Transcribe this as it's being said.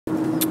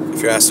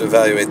if you're asked to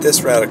evaluate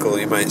this radical,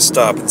 you might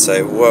stop and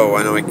say, whoa,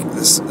 I know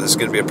this is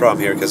going to be a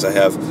problem here because I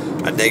have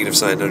a negative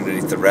sign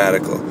underneath the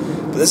radical.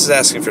 But this is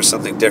asking for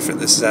something different.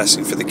 This is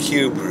asking for the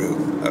cube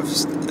root of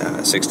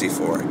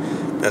 64.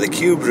 Now the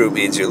cube root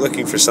means you're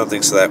looking for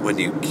something so that when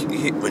you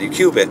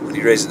cube it, when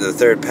you raise it to the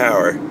third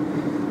power,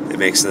 it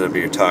makes the number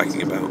you're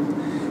talking about.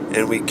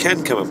 And we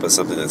can come up with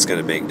something that's going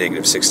to make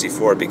negative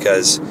 64,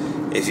 because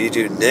if you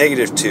do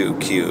negative 2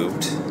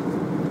 cubed,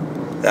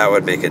 that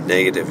would make a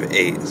negative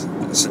 8.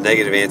 So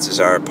negative answers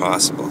are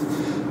possible.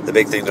 The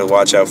big thing to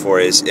watch out for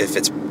is if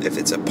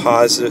it's a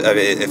positive,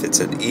 if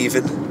it's an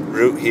even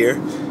root here,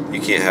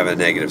 you can't have a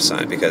negative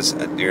sign, because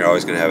you're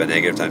always going to have a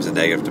negative times a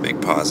negative to make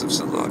positive,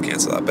 so I'll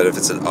cancel out. But if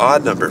it's an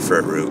odd number for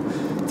a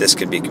root, this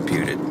can be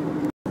computed.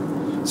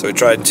 So we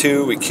tried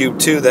 2, we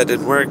cubed 2, that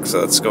didn't work, so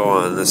let's go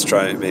on. Let's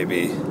try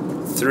maybe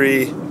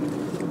 3.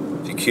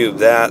 If you cube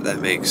that, that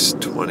makes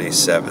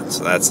 27,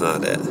 so that's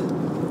not it.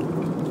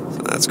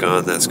 So that's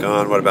gone, that's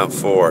gone. What about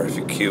 4? If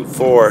you cube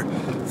 4,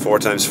 4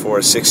 times 4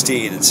 is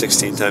 16, and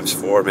 16 times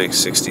 4 makes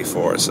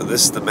 64. So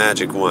this is the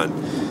magic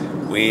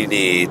one. We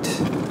need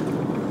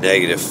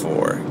negative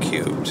 4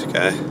 cubed,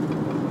 okay?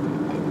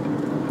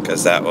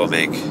 Because that will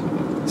make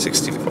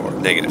 64,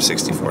 negative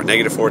 64.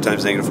 Negative 4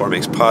 times negative 4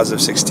 makes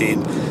positive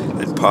 16,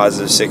 and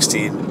positive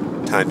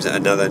 16 times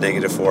another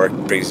negative 4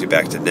 brings you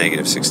back to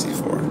negative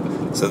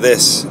 64. So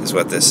this is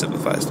what this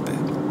simplifies to be.